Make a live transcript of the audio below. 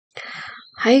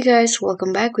Hi guys,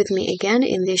 welcome back with me again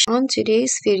in this. On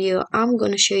today's video, I'm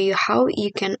gonna show you how you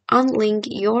can unlink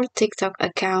your TikTok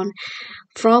account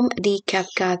from the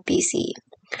CapCut PC.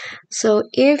 So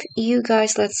if you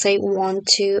guys, let's say, want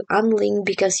to unlink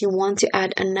because you want to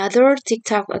add another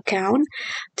TikTok account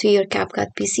to your CapCut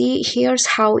PC, here's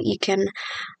how you can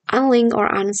unlink or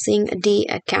unsync the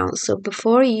account. So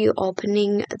before you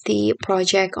opening the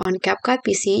project on CapCut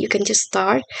PC, you can just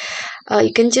start.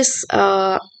 You can just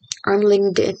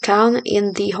unlink the account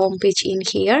in the home page in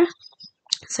here.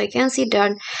 So you can see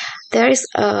that there is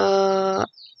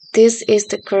this is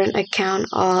the current account,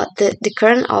 the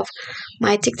current of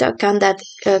my TikTok account that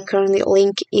currently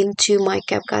linked into my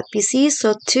CapCut PC.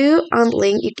 So to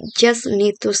unlink, you just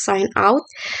need to sign out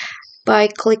by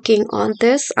clicking on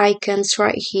this icons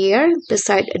right here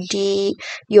beside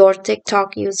your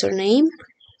TikTok username.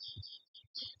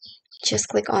 Just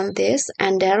click on this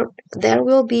and there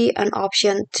will be an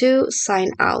option to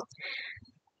sign out.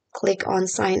 Click on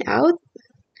sign out,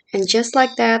 and just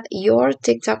like that, your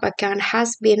TikTok account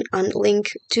has been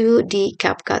unlinked to the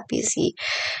CapCut PC.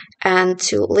 And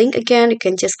to link again, you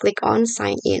can just click on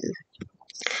sign in.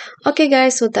 Okay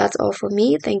guys, so that's all for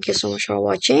me. Thank you so much for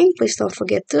watching. Please don't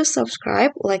forget to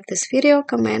subscribe, like this video,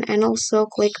 comment, and also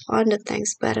click on the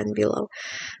thanks button below.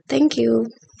 Thank you.